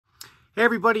Hey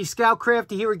everybody, Scout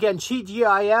Crafty here again,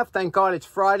 TGIF. Thank God it's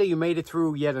Friday. You made it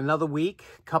through yet another week.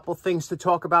 Couple things to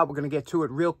talk about. We're going to get to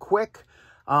it real quick.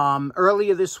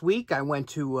 Earlier this week, I went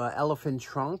to Elephant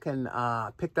Trunk and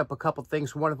picked up a couple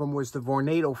things. One of them was the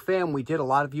Vornado fan we did. A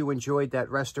lot of you enjoyed that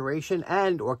restoration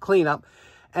or cleanup.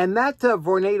 And that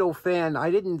Vornado fan, I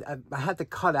had to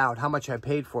cut out how much I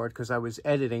paid for it because I was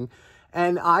editing.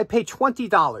 And I paid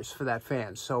 $20 for that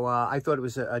fan, so I thought it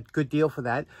was a good deal for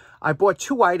that. I bought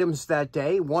two items that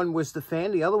day. One was the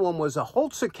fan. The other one was a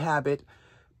Holtzer Cabot,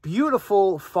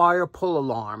 beautiful fire pull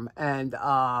alarm. And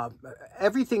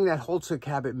everything that Holtzer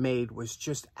Cabot made was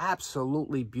just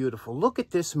absolutely beautiful. Look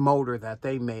at this motor that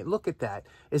they made. Look at that.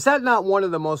 Is that not one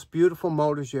of the most beautiful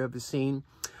motors you've ever seen?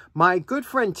 My good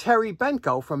friend Terry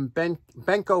Benko from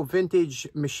Benko Vintage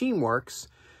Machine Works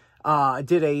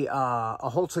did a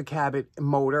Holtzer Cabot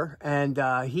motor, and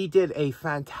he did a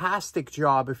fantastic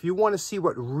job. If you want to see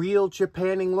what real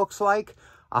Japanning looks like,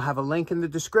 I'll have a link in the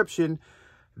description.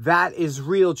 That is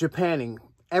real Japanning.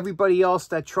 Everybody else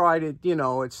that tried it, you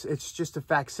know, it's just a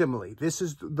facsimile. This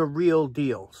is the real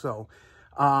deal. So,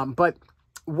 but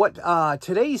what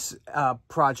today's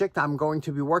project, I'm going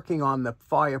to be working on the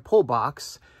fire pull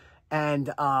box,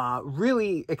 and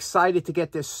really excited to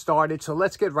get this started. So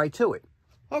let's get right to it.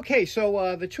 Okay,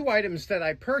 so the two items that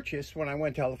I purchased when I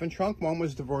went to Elephant Trunk, one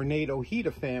was the Vornado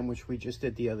heater fan, which we just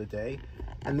did the other day.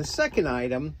 And the second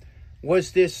item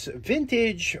was this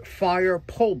vintage fire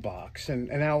pull box. And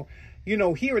now, you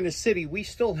know, here in the city, we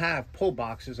still have pull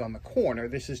boxes on the corner.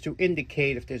 This is to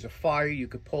indicate if there's a fire, you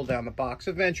could pull down the box.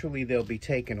 Eventually, they'll be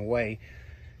taken away.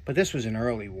 But this was an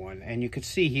early one. And you could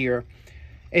see here,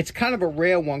 it's kind of a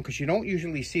rare one because you don't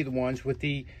usually see the ones with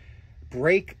the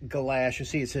break glass. You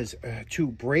see it says to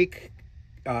break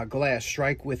glass,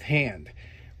 strike with hand.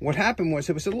 What happened was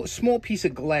there was a little, small piece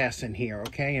of glass in here,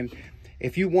 okay? And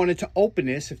if you wanted to open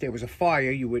this, if there was a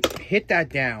fire, you would hit that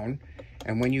down.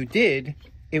 And when you did,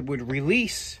 it would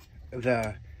release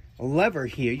the lever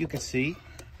here. You can see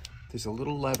there's a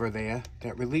little lever there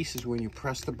that releases when you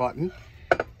press the button.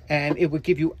 And it would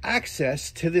give you access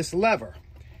to this lever.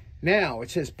 Now, it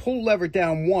says pull lever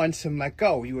down once and let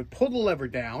go. You would pull the lever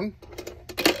down.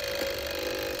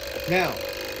 Now,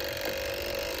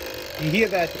 you hear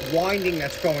that winding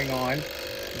that's going on.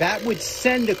 That would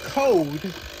send a code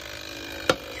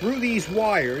through these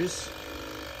wires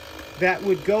that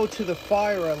would go to the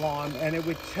fire alarm, and it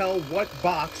would tell what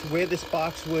box, where this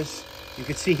box was. You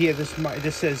can see here,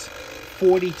 this says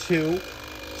 42.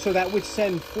 So that would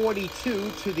send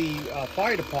 42 to the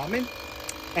fire department.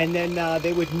 And then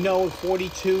they would know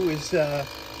 42 is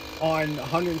on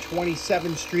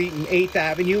 127th Street and 8th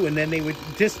Avenue, and then they would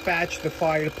dispatch the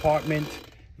fire department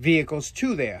vehicles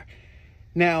to there.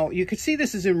 Now, you can see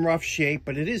this is in rough shape,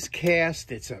 but it is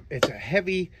cast. It's a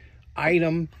heavy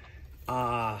item.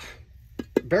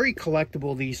 Very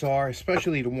collectible these are,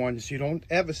 especially the ones. You don't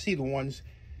ever see the ones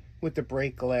with the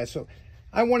break glass. So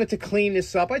I wanted to clean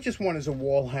this up. I just want it as a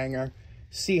wall hanger.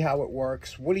 See how it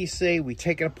works. What do you say we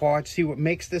take it apart, see what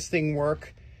makes this thing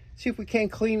work, see if we can't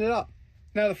clean it up.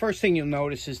 Now, the first thing you'll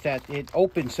notice is that it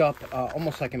opens up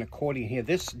almost like an accordion here.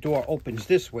 This door opens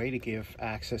this way to give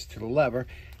access to the lever,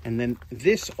 and then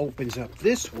this opens up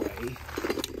this way,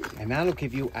 and that'll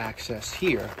give you access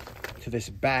here to this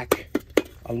back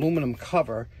aluminum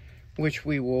cover, which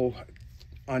we will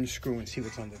unscrew and see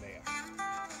what's under there.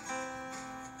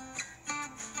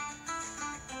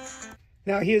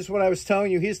 Now, here's what I was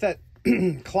telling you. Here's that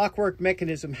clockwork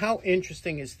mechanism. How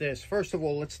interesting is this? First of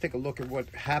all, let's take a look at what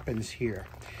happens here.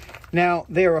 Now,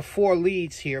 there are 4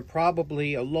 leads here.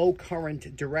 Probably a low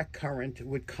current, direct current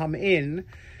would come in.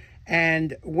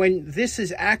 And when this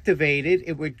is activated,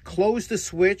 it would close the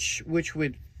switch, which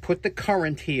would put the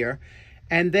current here.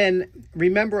 And then,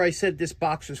 remember I said this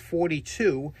box was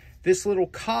 42. This little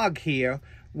cog here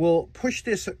will push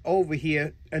this over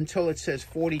here until it says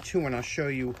 42, and I'll show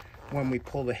you when we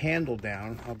pull the handle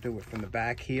down. I'll do it from the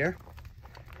back here.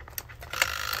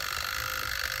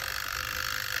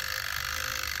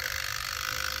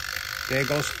 There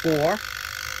goes 4.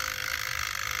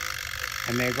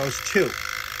 And there goes 2.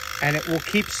 And it will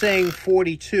keep saying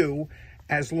 42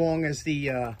 as long as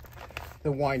the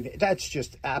wind. That's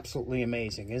just absolutely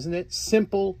amazing, isn't it?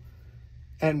 Simple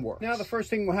and works. Now, the first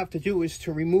thing we'll have to do is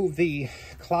to remove the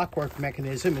clockwork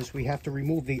mechanism, is we have to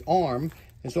remove the arm.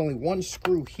 There's only one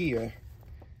screw here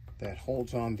that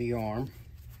holds on the arm.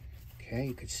 Okay,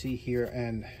 you can see here,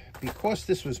 and because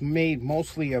this was made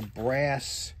mostly of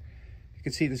brass, you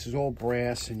can see this is all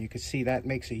brass, and you can see that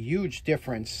makes a huge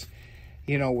difference,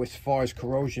 you know, as far as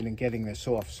corrosion and getting this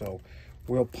off. So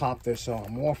we'll pop this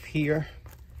arm off here.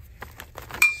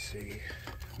 Let's see,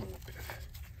 a little bit of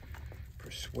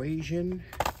persuasion.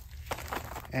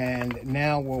 And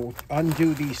now we'll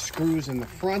undo these screws in the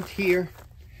front here.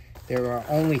 There are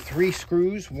only 3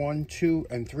 screws, 1, 2,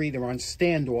 and 3. They're on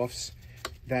standoffs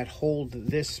that hold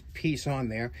this piece on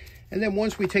there. And then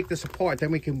once we take this apart,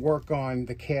 then we can work on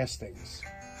the castings.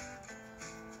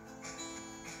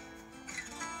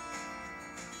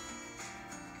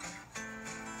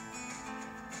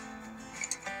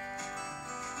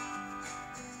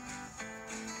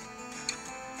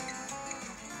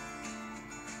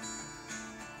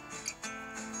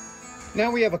 Now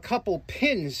we have a couple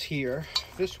pins here.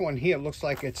 This one here looks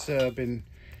like it's been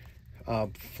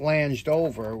flanged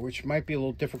over, which might be a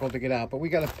little difficult to get out, but we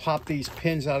got to pop these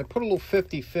pins out. I put a little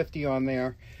 50-50 on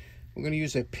there. We're going to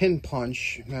use a pin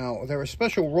punch. Now, there are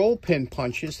special roll pin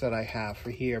punches that I have for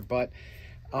here, but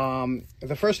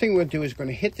the first thing we're going to do is going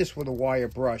to hit this with a wire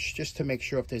brush just to make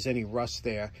sure if there's any rust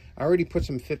there. I already put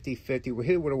some 50-50. We'll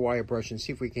hit it with a wire brush and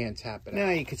see if we can't tap it out. Now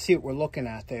you can see what we're looking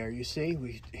at there. You see,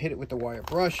 we hit it with the wire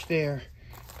brush there.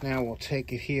 Now we'll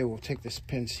take it here. We'll take this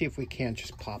pin, see if we can't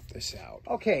just pop this out.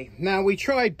 Okay, now we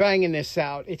tried banging this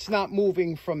out. It's not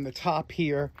moving from the top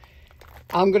here.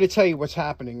 I'm going to tell you what's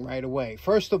happening right away.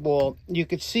 First of all, you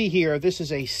can see here, this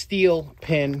is a steel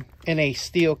pin and a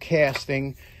steel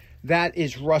casting. That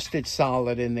is rusted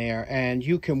solid in there, and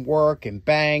you can work and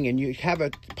bang, and you have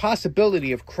a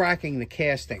possibility of cracking the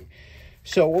casting.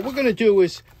 So what we're going to do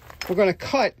is we're going to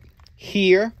cut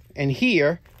here and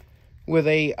here with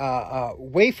a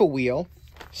wafer wheel.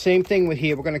 Same thing with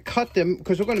here. We're going to cut them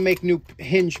because we're going to make new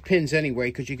hinge pins anyway,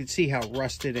 because you can see how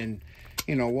rusted, and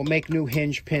you know, we'll make new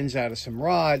hinge pins out of some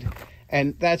rod,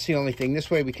 and that's the only thing. This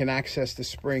way we can access the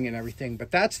spring and everything, but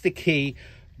that's the key.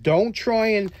 Don't try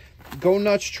and go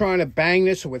nuts trying to bang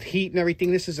this with heat and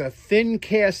everything. This is a thin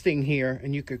casting here,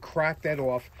 and you could crack that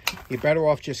off. You're better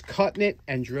off just cutting it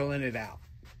and drilling it out,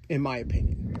 in my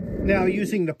opinion. Now,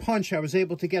 using the punch, I was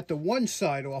able to get the one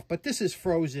side off, but this is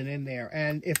frozen in there.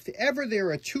 And if ever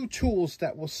there are 2 tools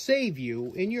that will save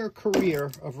you in your career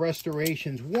of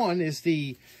restorations, one is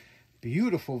the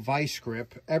beautiful vice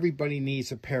grip. Everybody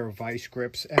needs a pair of vice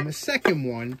grips. And the second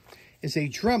one is a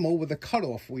Dremel with a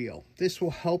cutoff wheel. This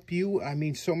will help you, I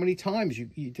mean, so many times.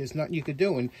 There's nothing you could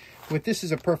do. And with this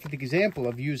is a perfect example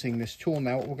of using this tool.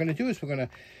 Now, what we're going to do is we're going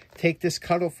to take this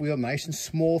cutoff wheel, nice and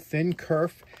small, thin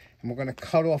kerf, and we're going to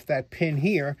cut off that pin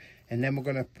here, and then we're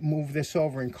going to move this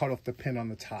over and cut off the pin on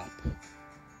the top.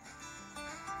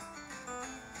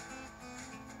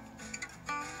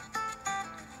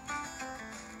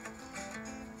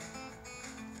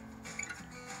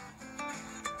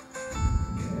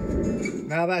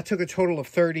 Now that took a total of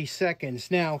 30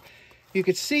 seconds. Now, you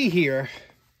could see here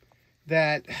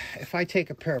that if I take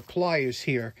a pair of pliers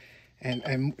here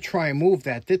and try and move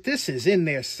that this is in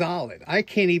there solid. I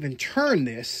can't even turn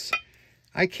this.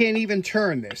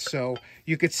 So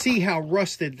you could see how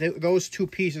rusted those 2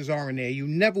 pieces are in there. You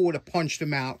never would have punched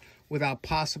them out without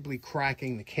possibly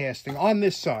cracking the casting on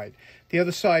this side. The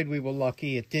other side, we were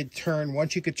lucky. It did turn.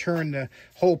 Once you could turn the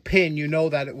whole pin, you know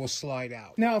that it will slide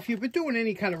out. Now, if you've been doing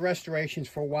any kind of restorations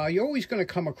for a while, you're always going to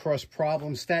come across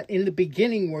problems that in the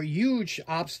beginning were huge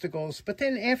obstacles, but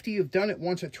then after you've done it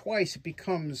once or twice, it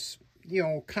becomes, you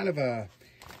know, kind of a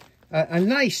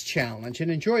nice challenge, an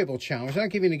enjoyable challenge. I'll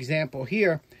give you an example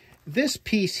here. This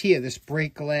piece here, this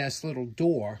break glass little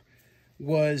door,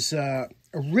 was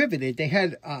riveted. They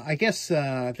had, I guess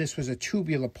this was a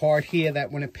tubular part here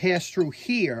that when it passed through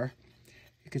here,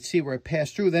 you could see where it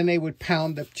passed through, then they would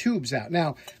pound the tubes out.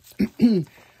 Now,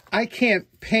 I can't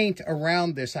paint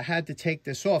around this. I had to take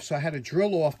this off, so I had to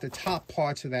drill off the top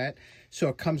parts of that so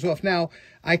it comes off. Now,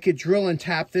 I could drill and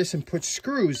tap this and put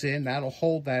screws in. That'll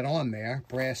hold that on there,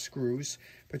 brass screws.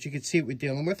 But you can see what we're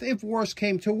dealing with. If worse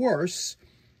came to worse,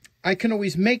 I can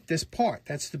always make this part.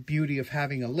 That's the beauty of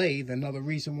having a lathe, another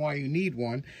reason why you need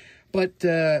one. But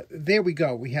there we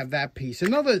go. We have that piece.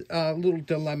 Another little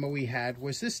dilemma we had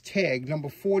was this tag, number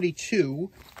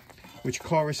 42, which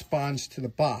corresponds to the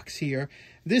box here.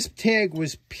 This tag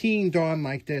was peened on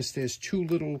like this. There's 2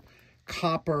 little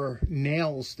copper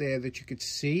nails there that you could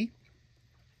see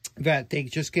that they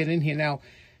just get in here. Now,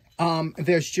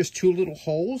 there's just 2 little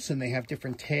holes, and they have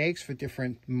different tags for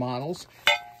different models.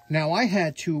 Now, I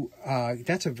had to,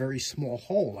 that's a very small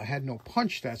hole. I had no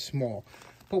punch that small.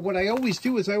 But what I always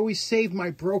do is I always save my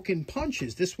broken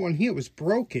punches. This one here was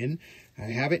broken. I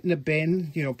have it in a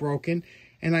bin, you know, broken.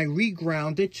 And I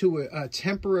reground it to a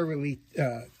temporarily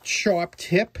sharp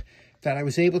tip that I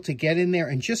was able to get in there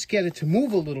and just get it to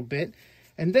move a little bit.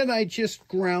 And then I just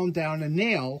ground down a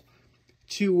nail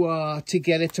to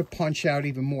get it to punch out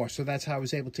even more. So that's how I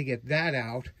was able to get that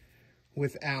out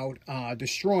without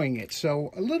destroying it.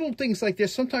 So little things like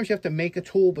this, sometimes you have to make a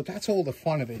tool, but that's all the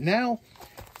fun of it. Now,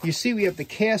 you see we have the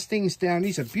castings down.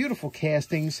 These are beautiful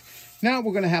castings. Now what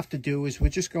we're going to have to do is we're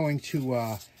just going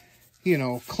to, you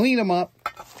know, clean them up.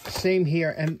 Same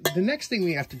here. And the next thing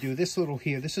we have to do, this little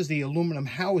here, this is the aluminum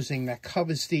housing that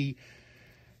covers the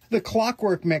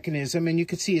clockwork mechanism, and you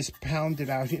can see it's pounded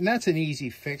out here, and that's an easy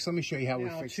fix. Let me show you how we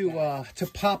fix that. To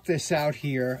pop this out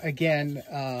here, again,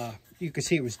 you can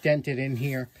see it was dented in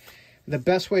here. The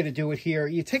best way to do it here,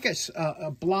 you take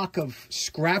a block of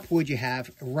scrap wood you have,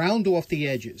 round off the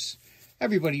edges.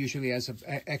 Everybody usually has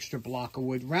an extra block of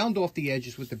wood. Round off the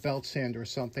edges with the belt sander or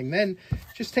something. Then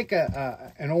just take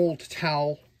an old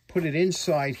towel, put it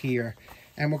inside here,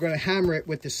 and we're going to hammer it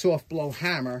with the soft blow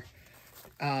hammer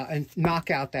and knock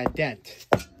out that dent.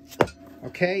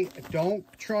 Okay? Don't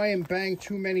try and bang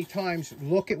too many times.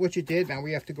 Look at what you did. Now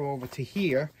we have to go over to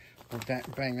here. We'll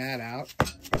bang that out.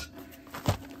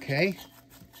 Okay?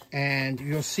 And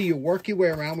you'll see you work your way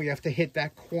around. We have to hit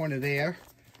that corner there.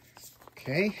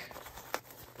 Okay?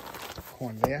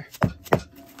 Corner there.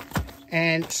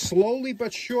 And slowly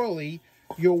but surely,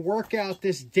 you'll work out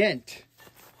this dent.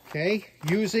 Okay?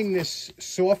 Using this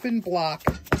softened block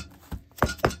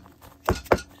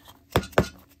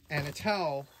and a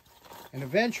towel, and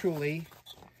eventually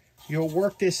you'll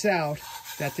work this out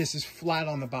that this is flat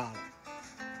on the bottom.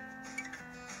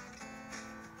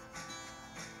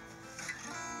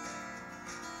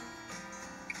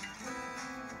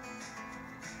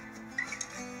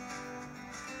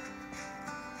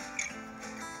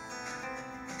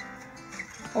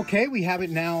 Okay, we have it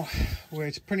now where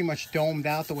it's pretty much domed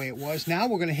out the way it was. Now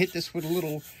we're going to hit this with a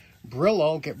little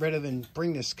Brillo, get rid of and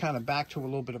bring this kind of back to a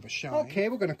little bit of a shine. Okay,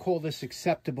 we're going to call this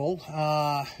acceptable.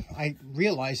 I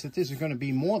realize that this is going to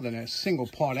be more than a single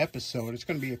part episode. It's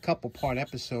going to be a couple part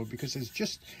episode because it's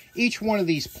just each one of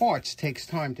these parts takes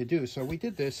time to do. So we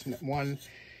did this one.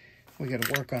 We got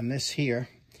to work on this here.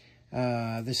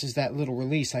 This is that little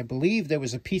release. I believe there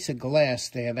was a piece of glass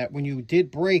there that when you did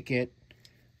break it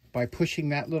by pushing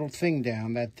that little thing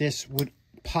down, that this would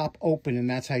pop open, and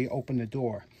that's how you open the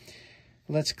door.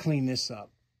 Let's clean this up.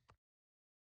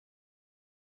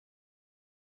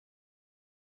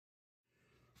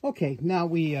 Okay, now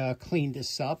we cleaned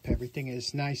this up. Everything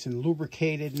is nice and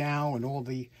lubricated now, and all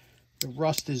the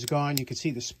rust is gone. You can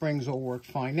see the springs all work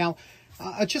fine. Now,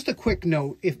 just a quick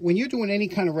note, when you're doing any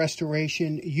kind of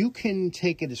restoration, you can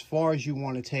take it as far as you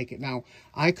want to take it. Now,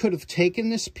 I could have taken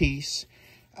this piece,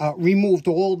 removed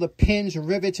all the pins or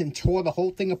rivets and tore the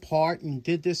whole thing apart and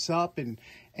did this up and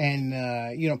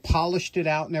you know, polished it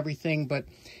out and everything. But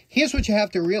here's what you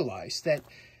have to realize, that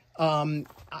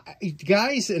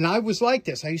guys, and I was like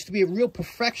this, I used to be a real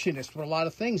perfectionist with a lot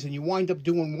of things, and you wind up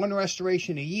doing one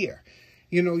restoration a year.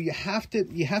 You know, you have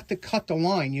to cut the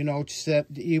line. You know,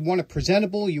 you want it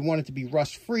presentable, you want it to be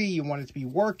rust free, you want it to be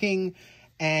working,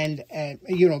 and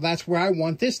you know, that's where I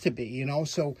want this to be. You know,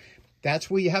 so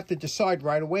that's where you have to decide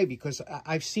right away, because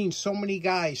I've seen so many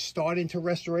guys start into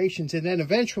restorations and then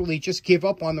eventually just give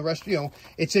up on the rest. You know,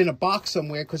 it's in a box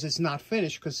somewhere because it's not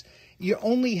finished, because you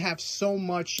only have so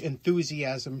much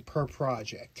enthusiasm per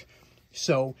project.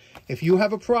 So if you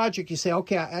have a project, you say,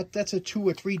 okay, that's a 2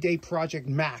 or 3 day project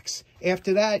max.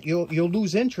 After that, you'll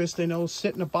lose interest and it'll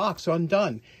sit in a box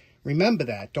undone. Remember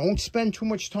that. Don't spend too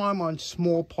much time on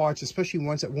small parts, especially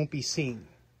ones that won't be seen.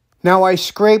 Now, I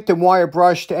scraped and wire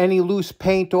brushed any loose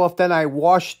paint off. Then I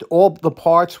washed all the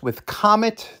parts with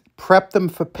Comet, prepped them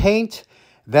for paint.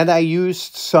 Then I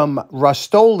used some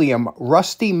Rust-Oleum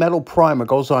rusty metal primer.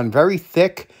 Goes on very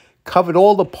thick. Covered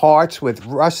all the parts with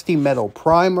rusty metal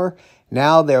primer.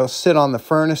 Now they'll sit on the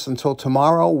furnace until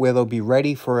tomorrow, where they'll be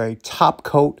ready for a top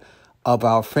coat of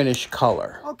our finished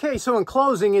color. Okay, so in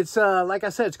closing, it's like I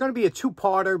said, it's going to be a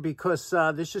two-parter because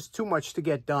there's just too much to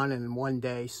get done in one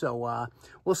day. So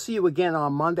we'll see you again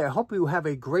on Monday. I hope you have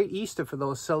a great Easter for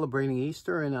those celebrating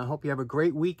Easter, and I hope you have a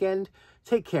great weekend.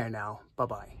 Take care now.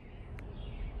 Bye-bye.